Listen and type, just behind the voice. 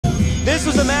This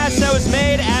was a match that was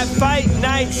made at Fight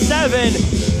Night 7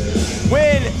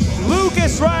 when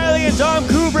Lucas Riley and Dom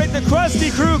Kubrick, the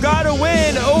Krusty Crew, got a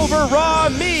win over Raw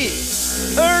Meat,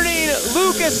 earning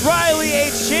Lucas Riley a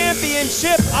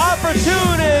championship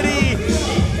opportunity.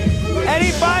 And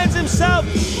he finds himself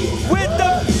with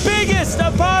the biggest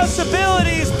of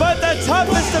possibilities, but the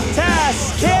toughest of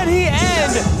tasks. Can he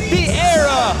end the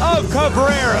era of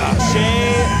Cabrera?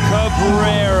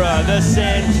 Cabrera, the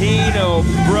Santino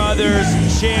Brothers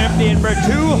champion for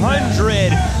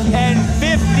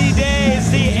 250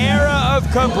 days. The era of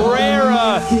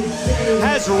Cabrera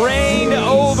has reigned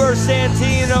over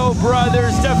Santino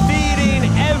Brothers, defeating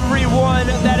everyone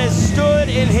that has stood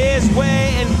in his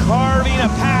way and carving a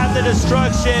path of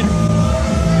destruction.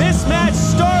 This match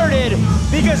started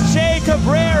because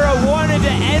Cabrera wanted to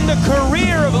end the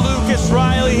career of Lucas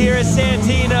Riley here at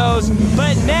Santino's,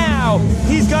 but now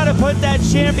he's got to put that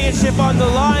championship on the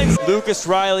line. Lucas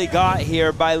Riley got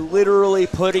here by literally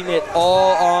putting it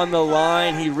all on the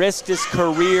line. He risked his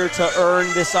career to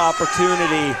earn this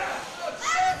opportunity.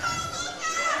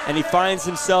 And he finds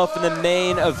himself in the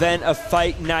main event of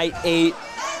Fight Night 8.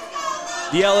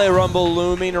 The LA Rumble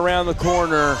looming around the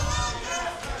corner.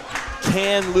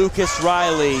 Can Lucas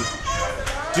Riley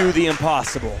do the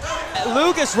impossible?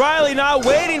 Lucas Riley not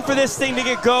waiting for this thing to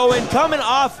get going, coming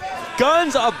off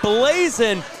guns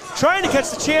a-blazing, trying to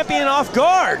catch the champion off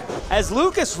guard, as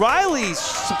Lucas Riley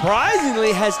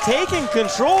surprisingly has taken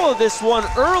control of this one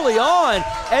early on,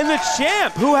 and the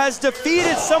champ, who has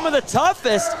defeated some of the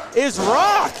toughest, is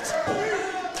rocked.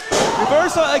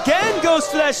 Reversal again goes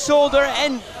for that shoulder,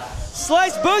 and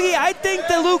Slice Boogie, I think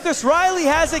that Lucas Riley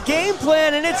has a game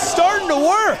plan, and it's starting to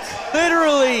work.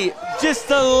 Literally, just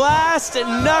the last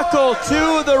knuckle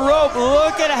to the rope.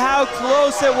 Look at how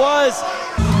close it was.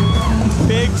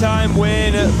 Big time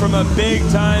win from a big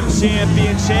time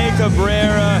champion,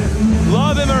 Cabrera.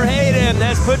 Love him or hate him,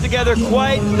 has put together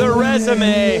quite the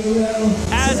resume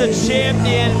as a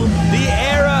champion. The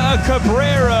era of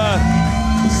Cabrera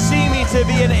seeming to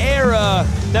be an era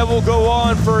that will go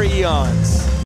on for eons.